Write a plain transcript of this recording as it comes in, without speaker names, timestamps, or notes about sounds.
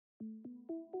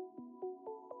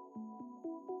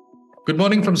Good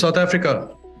morning from South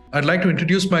Africa. I'd like to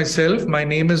introduce myself. My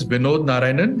name is Vinod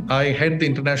Narayanan. I head the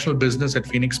international business at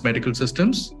Phoenix Medical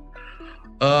Systems.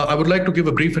 I would like to give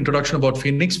a brief introduction about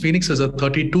Phoenix. Phoenix is a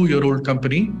 32-year-old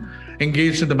company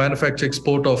engaged in the manufacture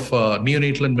export of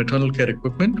neonatal and maternal care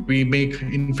equipment. We make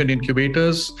infant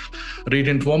incubators,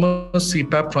 radiant warmers,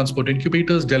 CPAP transport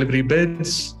incubators, delivery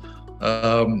beds,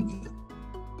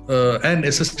 and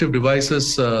assistive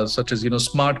devices such as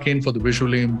smart cane for the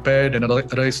visually impaired and a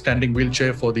rise standing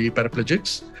wheelchair for the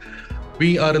paraplegics.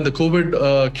 We are in the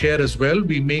COVID care as well.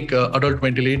 We make adult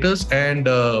ventilators and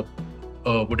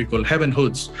Heaven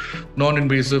hoods,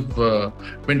 non-invasive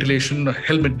ventilation,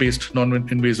 helmet-based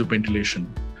non-invasive ventilation.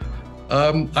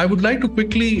 I would like to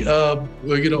quickly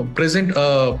present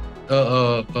a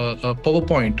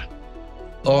PowerPoint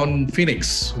on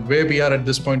Phoenix, where we are at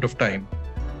this point of time.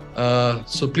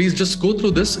 So please just go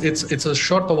through this. It's a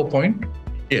short PowerPoint.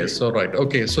 Yes, all right.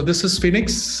 Okay, so this is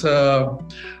Phoenix.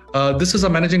 This is our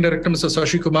managing director, Mr.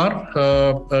 Shashi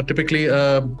Kumar, typically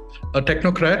a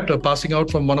technocrat passing out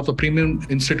from one of the premium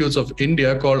institutes of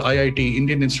India called IIT,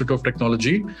 Indian Institute of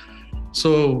Technology.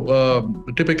 So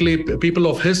typically people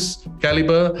of his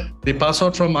caliber, they pass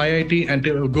out from IIT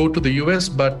and go to the US,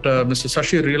 but Mr.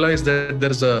 Shashi realized that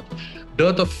there is a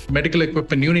dearth of medical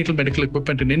equipment, neonatal medical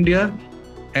equipment in India.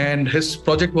 And his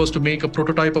project was to make a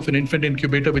prototype of an infant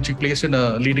incubator, which he placed in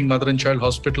a leading mother and child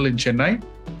hospital in Chennai.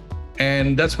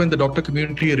 And that's when the doctor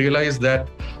community realized that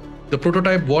the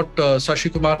prototype what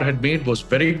Shashi Kumar had made was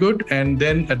very good. And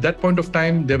then at that point of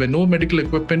time, there were no medical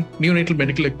equipment, neonatal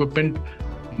medical equipment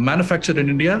manufactured in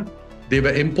India. They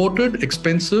were imported,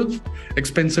 expensive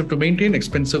to maintain,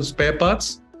 expensive spare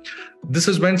parts. This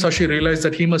is when Shashi realized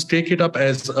that he must take it up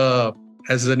as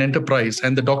an enterprise,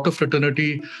 and the doctor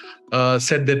fraternity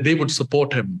said that they would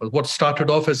support him. But what started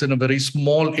off as in a very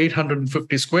small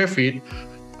 850 square feet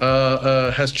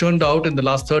has churned out in the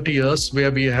last 30 years,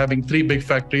 where we are having 3 big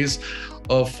factories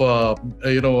of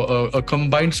a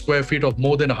combined square feet of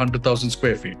more than 100,000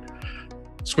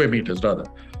 square meters rather.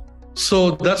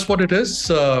 So that's what it is.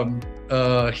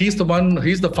 He's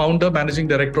the founder, managing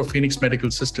director of Phoenix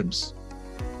Medical Systems.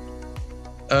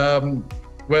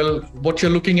 Well, what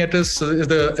you're looking at is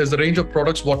the range of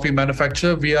products what we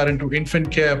manufacture. We are into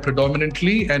infant care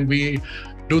predominantly, and we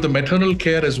do the maternal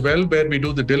care as well, where we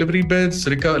do the delivery beds,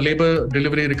 labor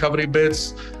delivery recovery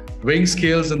beds, weighing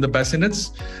scales and the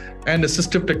bassinets, and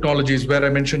assistive technologies, where I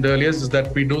mentioned earlier is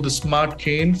that we do the smart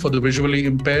cane for the visually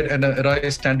impaired and a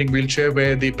rise standing wheelchair,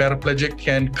 where the paraplegic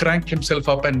can crank himself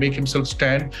up and make himself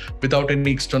stand without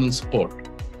any external support.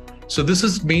 So this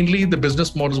is mainly the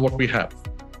business models what we have.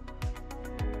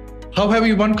 How have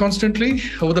we won constantly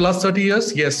over the last 30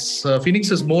 years? Yes, Phoenix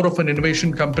is more of an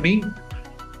innovation company.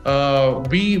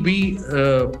 We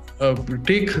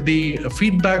take the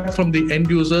feedback from the end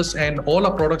users, and all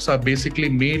our products are basically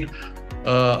made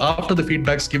after the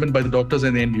feedbacks given by the doctors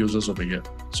and the end users over here.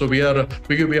 So we are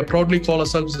proudly call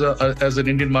ourselves as an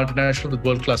Indian multinational with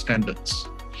world-class standards.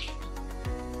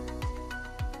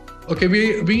 Okay,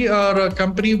 we are a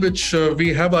company which we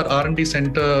have our R&D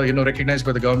center, recognized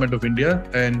by the government of India.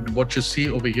 And what you see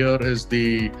over here is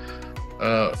the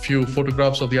few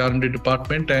photographs of the R&D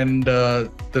department. And the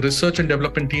research and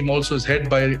development team also is headed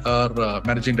by our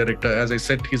managing director. As I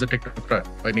said, he's a technocrat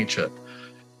by nature.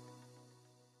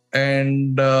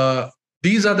 And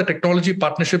these are the technology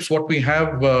partnerships what we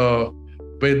have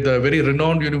with very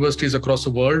renowned universities across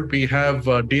the world. We have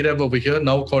DREV over here,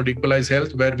 now called Equalize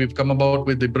Health, where we've come about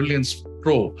with the Brilliance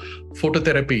Pro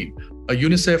phototherapy, a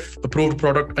UNICEF-approved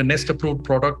product, a NEST-approved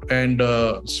product, and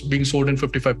being sold in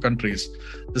 55 countries.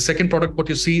 The second product, what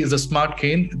you see, is a smart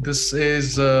cane. This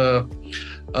is for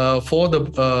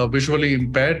the visually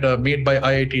impaired, made by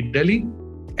IIT Delhi.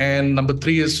 And number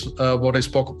 3 is what I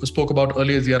spoke about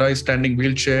earlier, is the Arise standing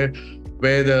wheelchair,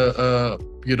 where the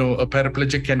a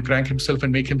paraplegic can crank himself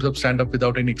and make himself stand up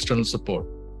without any external support.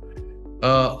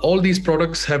 All these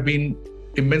products have been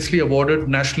immensely awarded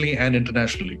nationally and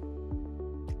internationally.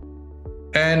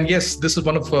 And yes, this is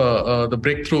one of the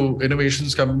breakthrough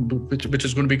innovations which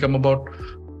is going to come about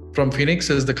from Phoenix,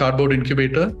 is the cardboard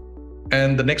incubator.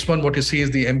 And the next one, what you see,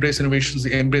 is the Embrace Innovations,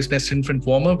 the Embrace Nest Infant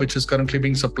Warmer, which is currently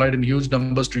being supplied in huge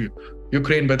numbers to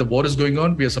Ukraine, where the war is going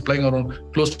on. We are supplying around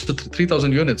close to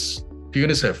 3,000 units to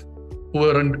UNICEF, who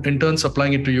are in turn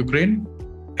supplying it to Ukraine.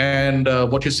 And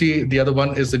what you see, the other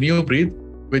one is the NeoBreathe,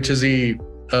 which is the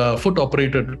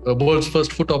world's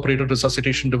first foot-operated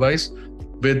resuscitation device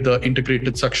with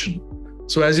integrated suction.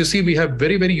 So as you see, we have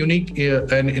very, very unique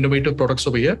and innovative products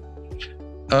over here.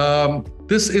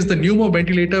 This is the pneumo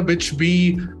ventilator, which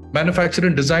we manufactured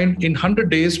and designed in 100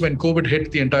 days when COVID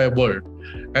hit the entire world.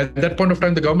 At that point of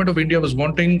time, the government of India was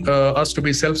wanting us to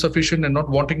be self-sufficient and not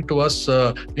wanting to us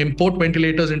import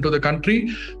ventilators into the country.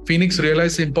 Phoenix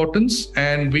realized the importance,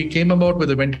 and we came about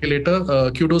with a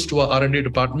ventilator. Kudos to our R&D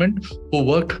department who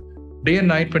worked day and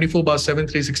night, 24/7,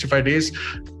 365 days.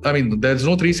 I mean, there's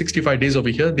no 365 days over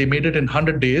here. They made it in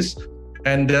 100 days,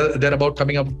 and they're about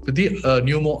coming up with the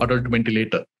pneumo adult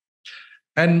ventilator.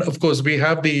 And of course, we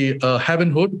have the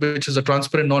Haven Hood, which is a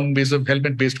transparent, non-invasive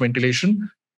helmet-based ventilation,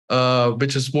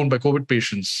 which is worn by COVID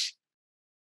patients.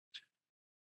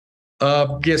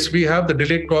 Yes, we have the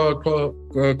delayed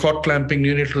cord clamping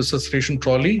neonatal resuscitation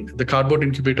trolley, the cardboard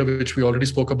incubator, which we already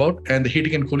spoke about, and the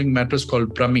heating and cooling mattress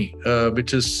called Brahmi,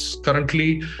 which is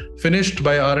currently finished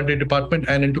by R&D department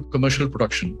and into commercial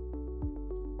production.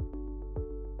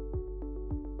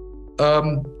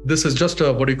 This is just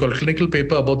a clinical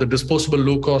paper about the disposable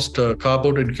low-cost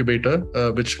cardboard incubator,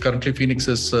 which currently Phoenix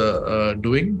is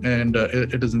doing, and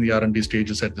it is in the R&D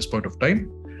stages at this point of time.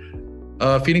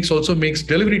 Phoenix also makes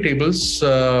delivery tables.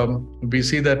 We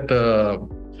see that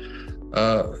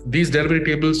these delivery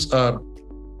tables are,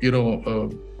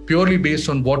 purely based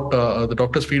on what the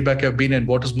doctor's feedback have been and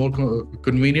what is more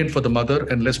convenient for the mother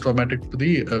and less traumatic to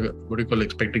the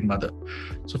expecting mother.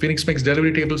 So Phoenix makes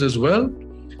delivery tables as well.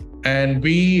 And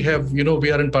we have,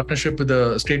 we are in partnership with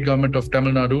the state government of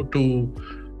Tamil Nadu to,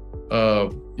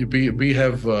 we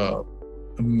have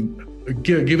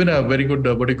given a very good,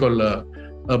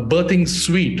 a birthing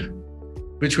suite,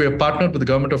 which we have partnered with the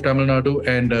government of Tamil Nadu,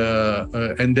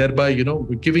 and thereby,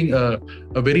 giving a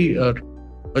very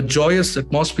a joyous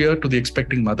atmosphere to the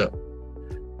expecting mother.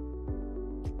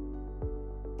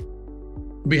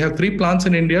 We have 3 plants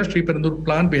in India, Sri Perundur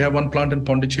plant. We have 1 plant in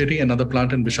Pondicherry, another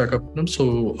plant in Visakhapatnam.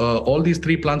 So all these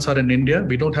 3 plants are in India.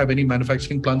 We don't have any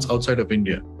manufacturing plants outside of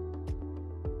India.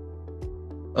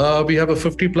 We have a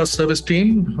 50+ service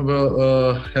team.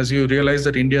 As you realize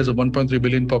that India is a 1.3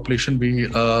 billion population, we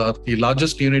are the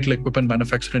largest neonatal equipment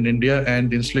manufacturer in India,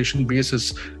 and the installation base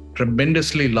is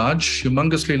tremendously large,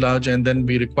 humongously large, and then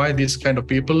we require these kind of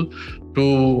people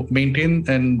to maintain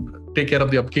and take care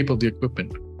of the upkeep of the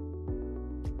equipment.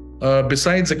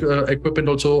 Besides equipment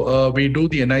also, we do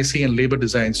the NIC and labor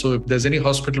design. So if there's any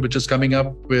hospital which is coming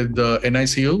up with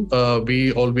NICU,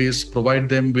 we always provide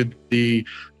them with the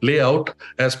layout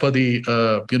as per the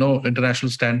international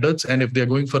standards. And if they're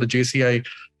going for a JCI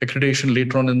accreditation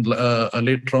later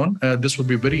on, this would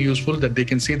be very useful that they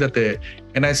can see that the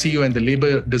NICU and the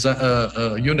labor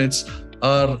design units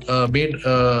are made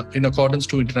in accordance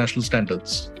to international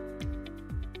standards.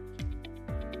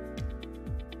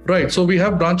 Right. So we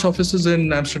have branch offices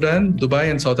in Amsterdam,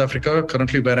 Dubai, and South Africa,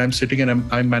 currently where I'm sitting, and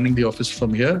I'm manning the office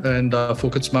from here. And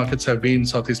focus markets have been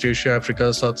Southeast Asia,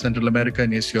 Africa, South Central America,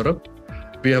 and East Europe.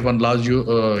 We have one large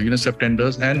UNICEF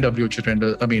tenders and WHO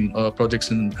tenders,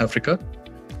 projects in Africa.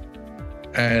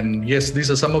 And yes, these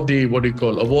are some of the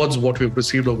awards what we've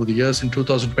received over the years. In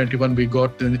 2021, we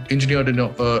got the Engineered in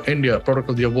India Product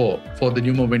of the Award for the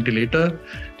pneumo ventilator.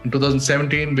 In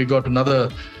 2017, we got another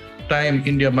time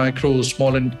India Micro,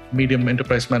 Small and Medium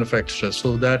Enterprise Manufacturer.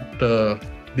 So that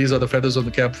these are the feathers on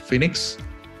the cap for Phoenix,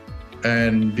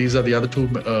 and these are the other 2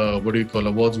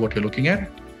 awards what you're looking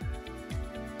at.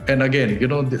 And again,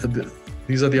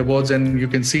 these are the awards, and you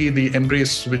can see the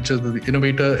embrace, which is the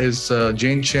innovator is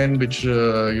Jane Chen, which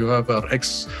you have our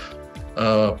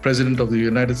ex-president of the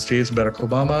United States, Barack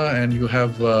Obama, and you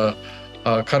have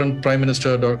current Prime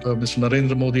Minister, Mr.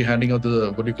 Narendra Modi, handing out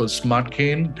the smart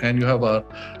cane, and you have our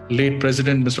late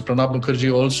President, Mr. Pranab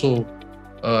Mukherjee, also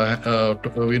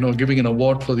giving an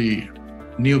award for the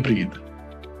new breed.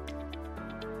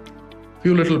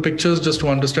 Few little pictures just to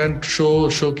understand,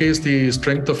 showcase the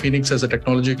strength of Phoenix as a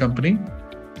technology company.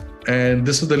 And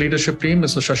this is the leadership team,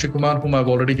 Mr. Shashi Kumar, whom I've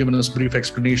already given us brief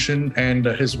explanation, and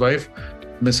his wife,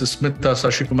 Mrs. Smita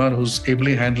Shashi Kumar, who's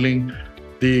ably handling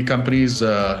the company's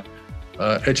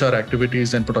HR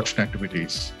activities and production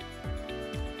activities.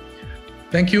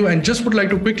 Thank you. And just would like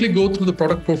to quickly go through the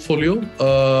product portfolio.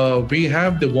 We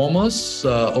have the warmers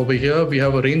over here. We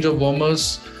have a range of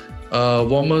warmers,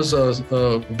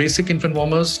 basic infant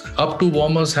warmers, up to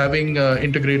warmers having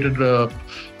integrated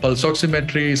pulse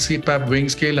oximetry, CPAP, weighing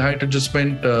scale, height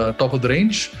adjustment, top of the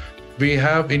range. We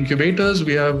have incubators.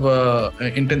 We have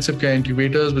intensive care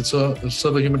incubators with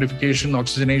server humidification,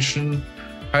 oxygenation,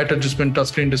 height adjustment,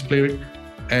 touchscreen display,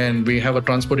 and we have a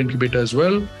transport incubator as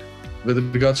well. With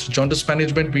regards to jaundice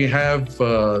management, we have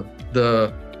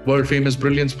the world famous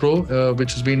Brilliance Pro,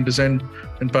 which has been designed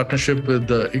in partnership with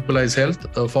Equalize Health,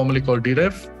 formerly called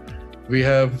DREF. We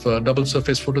have double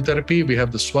surface phototherapy. We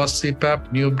have the SWAS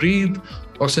CPAP, Neo Breathe,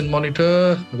 oxygen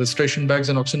monitor, respiration bags,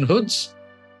 and oxygen hoods.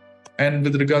 And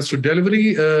with regards to delivery,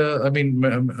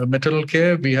 maternal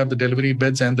care, we have the delivery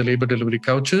beds and the labor delivery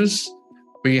couches.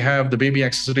 We have the baby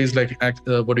accessories like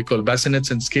what we call bassinets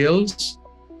and scales.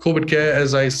 COVID care,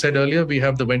 as I said earlier, we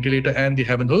have the ventilator and the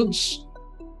Heaven hoods.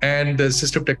 And the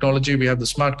assistive technology, we have the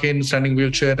smart cane, standing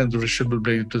wheelchair, and the retractable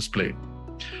braille display.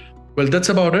 Well, that's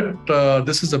about it.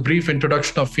 This is a brief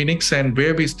introduction of Phoenix and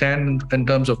where we stand in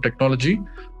terms of technology.